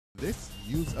This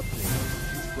news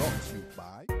update is brought to you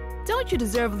by... Don't you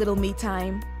deserve a little me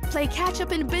time? Play catch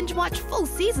up and binge watch full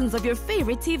seasons of your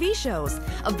favorite TV shows.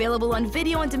 Available on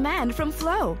video on demand from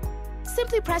Flow.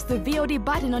 Simply press the VOD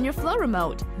button on your Flow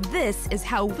remote. This is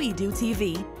how we do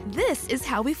TV. This is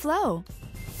how we Flow.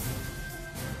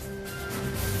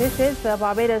 This is the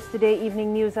Barbados Today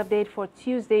evening news update for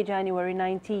Tuesday, January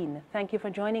 19. Thank you for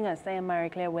joining us. I am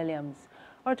Mary Claire Williams.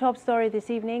 Our top story this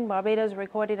evening, Barbados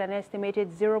recorded an estimated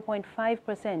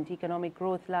 0.5% economic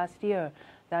growth last year.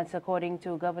 That's according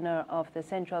to Governor of the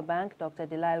Central Bank, Dr.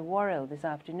 DeLisle Worrell, this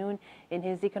afternoon in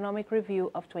his economic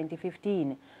review of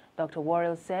 2015. Dr.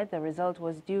 Worrell said the result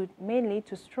was due mainly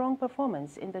to strong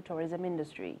performance in the tourism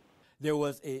industry. There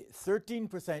was a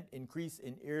 13% increase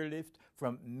in airlift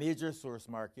from major source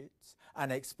markets,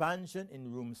 an expansion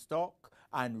in room stock,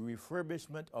 and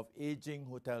refurbishment of aging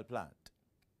hotel plant.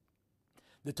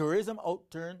 The tourism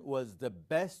outturn was the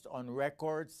best on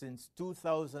record since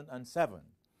 2007,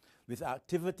 with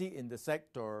activity in the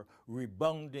sector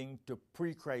rebounding to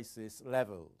pre-crisis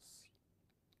levels.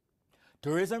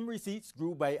 Tourism receipts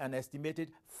grew by an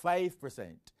estimated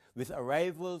 5%, with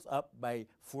arrivals up by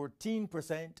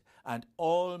 14%, and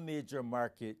all major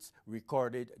markets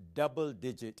recorded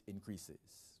double-digit increases.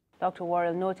 Dr.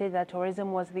 Worrell noted that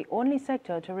tourism was the only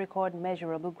sector to record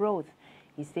measurable growth.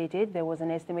 He stated there was an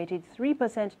estimated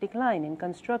 3% decline in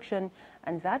construction,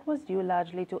 and that was due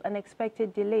largely to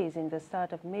unexpected delays in the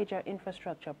start of major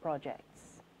infrastructure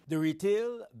projects. The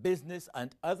retail, business,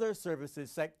 and other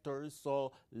services sectors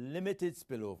saw limited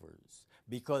spillovers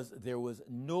because there was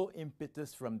no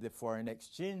impetus from the foreign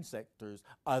exchange sectors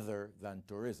other than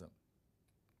tourism.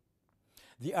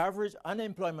 The average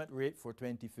unemployment rate for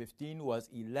 2015 was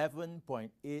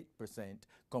 11.8%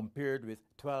 compared with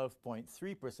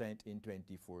 12.3% in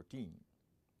 2014.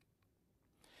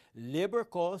 Labor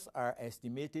costs are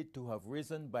estimated to have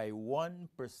risen by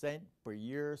 1% per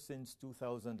year since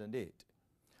 2008,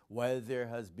 while there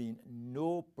has been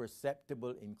no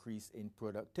perceptible increase in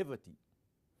productivity.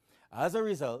 As a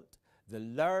result, the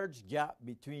large gap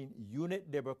between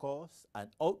unit labor costs and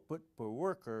output per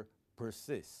worker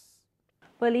persists.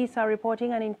 Police are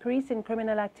reporting an increase in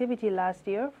criminal activity last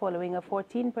year following a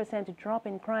 14% drop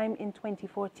in crime in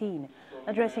 2014.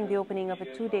 Addressing the opening of a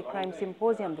two-day crime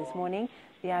symposium this morning,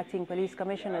 the acting police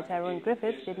commissioner Tyrone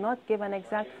Griffith did not give an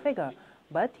exact figure,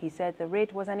 but he said the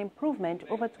rate was an improvement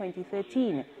over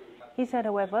 2013. He said,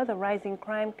 however, the rise in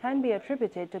crime can be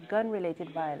attributed to gun-related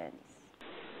violence.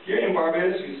 Here in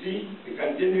Barbados, we see the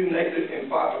continued negative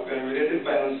impact of gun-related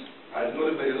violence as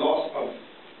noted by the loss of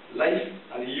life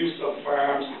and the use of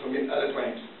firearms to commit other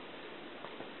crimes.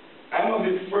 I am of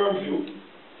the firm view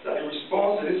that the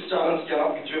response to this challenge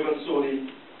cannot be driven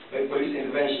solely by police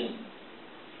intervention,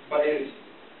 but it is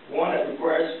one that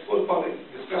requires full public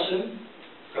discussion,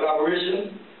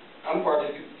 collaboration, and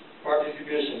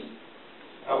participation.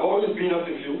 I've always been of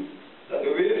the view that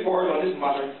the way forward on this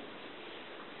matter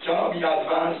cannot be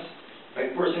advanced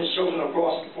by persons shouting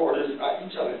across the borders at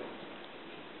each other,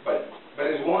 but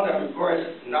is one that requires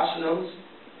national,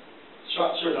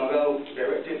 structured, and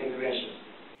well-directed intervention.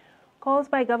 Calls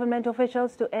by government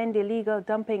officials to end illegal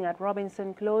dumping at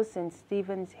Robinson Close in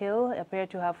Stevens Hill appear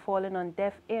to have fallen on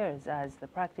deaf ears as the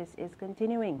practice is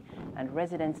continuing, and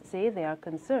residents say they are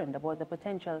concerned about the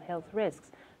potential health risks.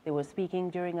 They were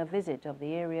speaking during a visit of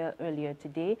the area earlier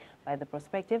today by the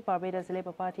prospective Barbados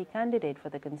Labour Party candidate for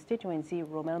the constituency,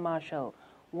 Worrell Marshall.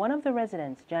 One of the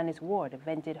residents, Janice Ward,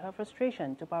 vented her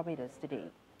frustration to Barbados Today.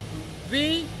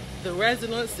 We, the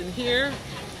residents in here,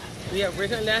 we have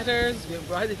written letters, we have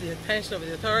brought it to the attention of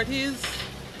the authorities,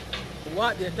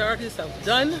 what the authorities have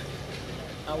done,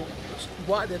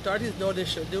 what the authorities know they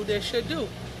should do, they should do.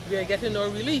 We are getting no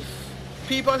relief.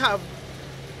 People have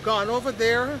gone over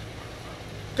there,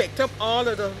 picked up all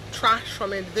of the trash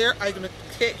from in there. I'm going to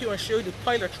take you and show you the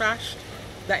pile of trash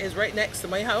that is right next to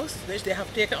my house, which they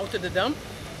have taken out to the dump.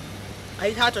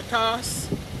 I had to toss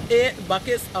 8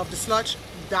 buckets of the sludge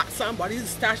that somebody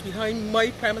stashed behind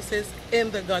my premises in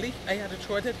the gully. I had to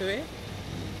throw it away.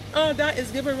 That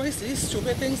is giving rise to these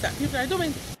stupid things that people are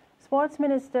doing. Sports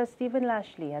Minister Stephen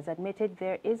Lashley has admitted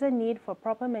there is a need for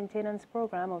proper maintenance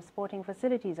program of sporting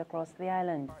facilities across the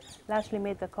island. Lashley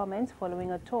made the comments following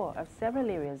a tour of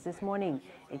several areas this morning.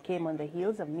 It came on the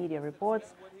heels of media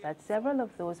reports that several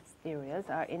of those areas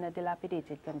are in a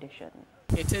dilapidated condition.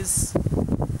 It is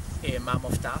a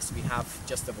mammoth task. We have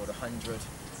just about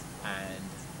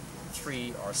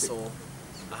 103 or so,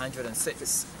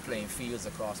 106 playing fields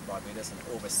across Barbados and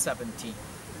over 70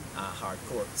 hard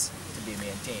courts to be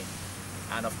maintained.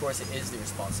 And of course it is the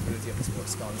responsibility of the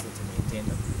Sports Council to maintain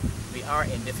them. We are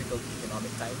in difficult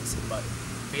economic times, but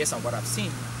based on what I've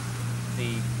seen,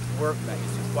 the work that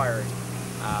is required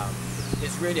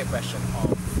is really a question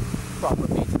of proper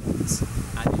maintenance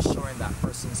and ensuring that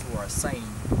persons who are assigned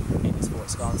in the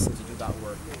Sports Council to do that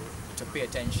work to pay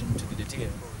attention to the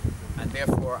detail. And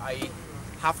therefore I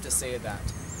have to say that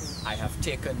I have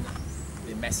taken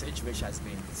the message which has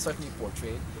been certainly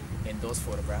portrayed in those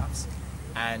photographs,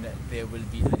 and there will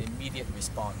be an immediate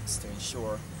response to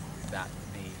ensure that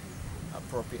the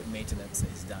appropriate maintenance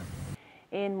is done.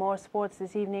 In more sports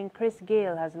this evening, Chris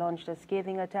Gayle has launched a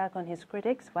scathing attack on his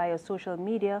critics via social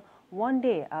media 1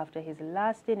 day after his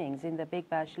last innings in the Big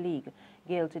Bash League.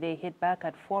 Gayle today hit back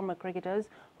at former cricketers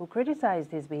who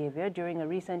criticized his behavior during a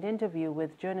recent interview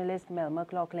with journalist Mel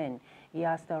McLaughlin. He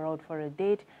asked her out for a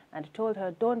date and told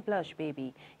her, "Don't blush,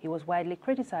 baby." He was widely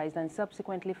criticized and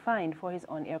subsequently fined for his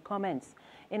on-air comments.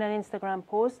 In an Instagram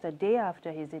post a day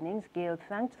after his innings, Gayle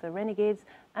thanked the Renegades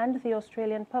and the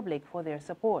Australian public for their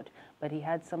support, but he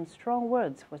had some strong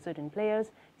words for certain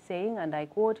players, saying, and I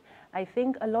quote, "I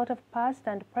think a lot of past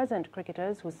and present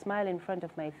cricketers who smile in front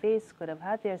of my face could have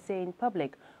had their say in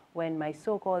public when my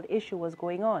so-called issue was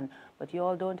going on, but you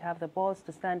all don't have the balls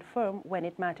to stand firm when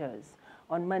it matters."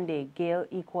 On Monday, Gayle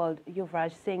equaled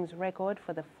Yuvraj Singh's record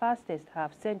for the fastest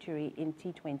half-century in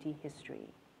T20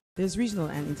 history. There's regional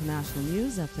and international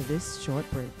news after this short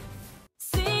break.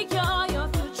 Secure your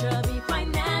future, be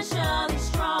financially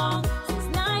strong. Since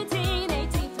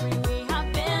 1983, we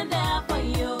have been there for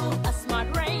you. A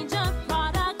smart range of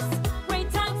products, great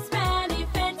tax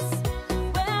benefits.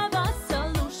 We're the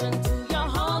solution to your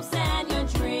hopes and your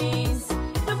dreams.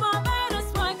 The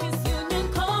Barbados Workers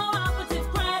Union Cooperative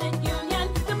Credit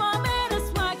Union. The Barbados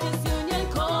Workers Union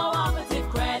Cooperative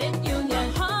Credit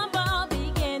Union. Humble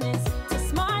beginnings to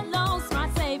smart loans,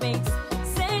 smart savings.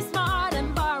 Save smart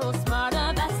and borrow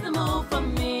smarter. That's the move for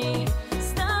me.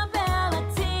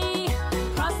 Stability,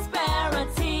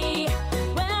 prosperity.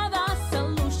 We're the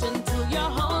solution to your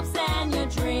hopes and your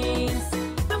dreams.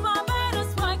 The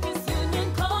Barbados Workers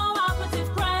Union Cooperative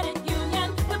Credit Union.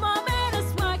 The Barbados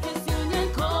Workers Union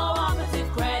Cooperative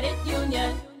Credit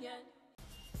Union.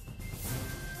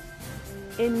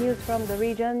 In news from the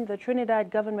region, the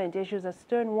Trinidad government issues a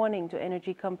stern warning to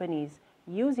energy companies.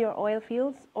 Use your oil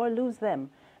fields or lose them.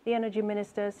 The energy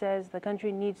minister says the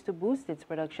country needs to boost its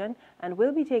production and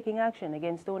will be taking action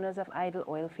against owners of idle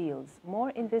oil fields.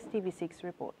 More in this TV6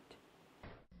 report.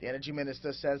 The energy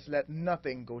minister says let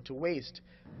nothing go to waste.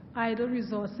 Idle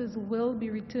resources will be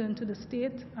returned to the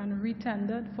state and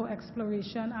retendered for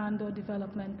exploration and/or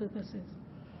development purposes.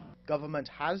 Government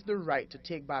has the right to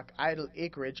take back idle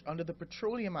acreage under the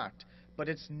Petroleum Act, but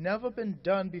it's never been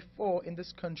done before in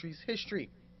this country's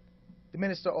history. The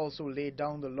minister also laid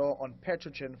down the law on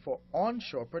Petrotrin for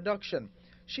onshore production.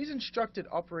 She's instructed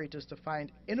operators to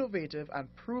find innovative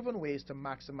and proven ways to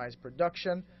maximize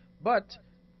production, but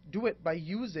do it by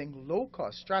using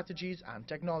low-cost strategies and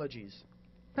technologies.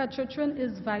 Petrotrin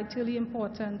is vitally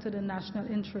important to the national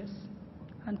interest,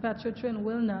 and Petrotrin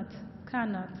will not,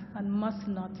 cannot, and must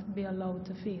not be allowed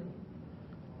to fail.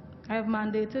 I have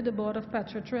mandated the board of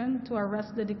Petrotrin to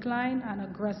arrest the decline and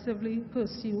aggressively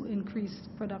pursue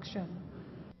increased production.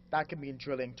 That can mean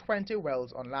drilling 20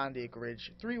 wells on land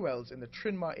acreage, 3 wells in the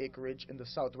Trinma acreage in the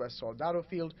southwest Soldado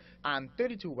field, and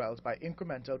 32 wells by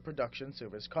incremental production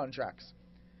service contracts.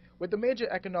 With the major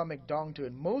economic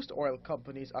downturn, most oil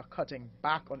companies are cutting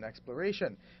back on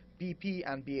exploration. BP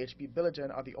and BHP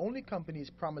Billiton are the only companies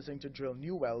promising to drill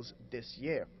new wells this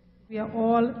year. We are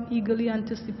all eagerly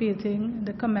anticipating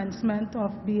the commencement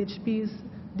of BHP's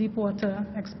deepwater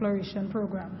exploration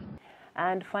program.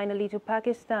 And finally to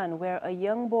Pakistan, where a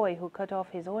young boy who cut off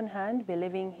his own hand,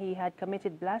 believing he had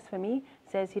committed blasphemy,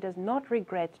 says he does not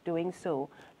regret doing so.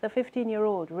 The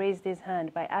 15-year-old raised his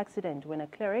hand by accident when a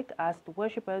cleric asked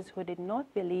worshippers who did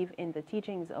not believe in the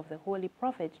teachings of the Holy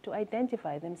Prophet to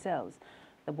identify themselves.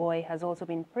 The boy has also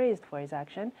been praised for his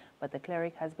action, but the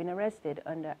cleric has been arrested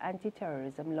under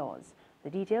anti-terrorism laws.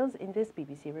 The details in this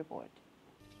BBC report.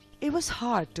 It was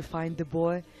hard to find the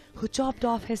boy who chopped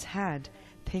off his hand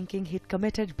thinking he'd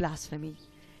committed blasphemy.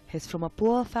 He's from a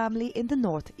poor family in the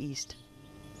northeast.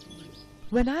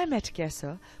 When I met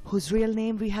Kesser, whose real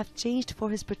name we have changed for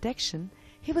his protection,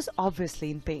 he was obviously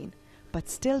in pain, but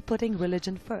still putting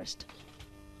religion first.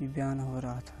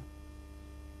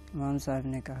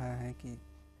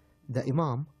 The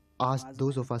Imam asked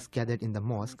those of us gathered in the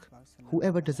mosque,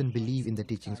 whoever doesn't believe in the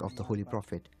teachings of the Holy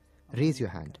Prophet, raise your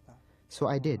hand. So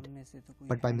I did,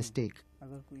 but by mistake.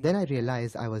 Then I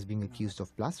realized I was being accused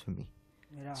of blasphemy.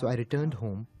 So I returned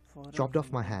home, chopped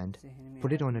off my hand,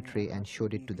 put it on a tray and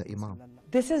showed it to the Imam.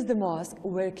 This is the mosque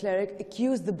where cleric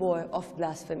accused the boy of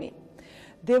blasphemy.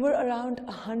 There were around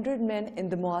 100 men in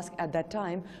the mosque at that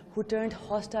time who turned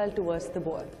hostile towards the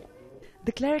boy.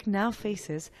 The cleric now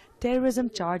faces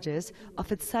terrorism charges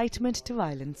of incitement to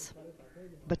violence.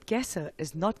 But Kaisar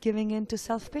is not giving in to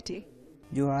self-pity.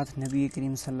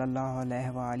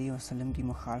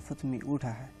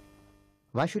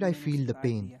 Why should I feel the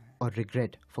pain or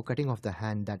regret for cutting off the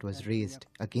hand that was raised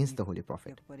against the Holy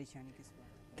Prophet?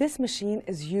 This machine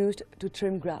is used to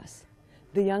trim grass.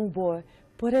 The young boy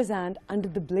put his hand under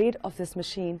the blade of this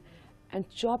machine and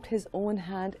chopped his own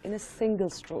hand in a single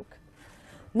stroke.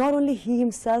 Not only he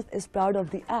himself is proud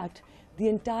of the act, the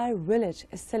entire village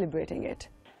is celebrating it.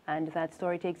 And that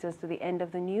story takes us to the end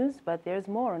of the news, but there's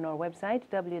more on our website,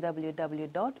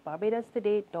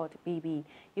 www.barbadostoday.bb.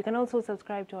 You can also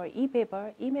subscribe to our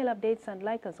e-paper, email updates, and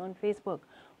like us on Facebook.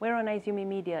 We're on Izumi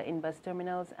Media in bus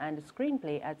terminals and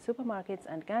Screenplay at supermarkets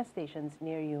and gas stations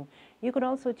near you. You could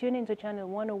also tune into Channel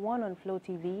 101 on Flow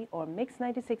TV or Mix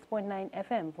 96.9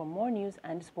 FM for more news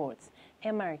and sports.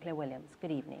 I'm Mary Claire Williams.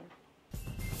 Good evening.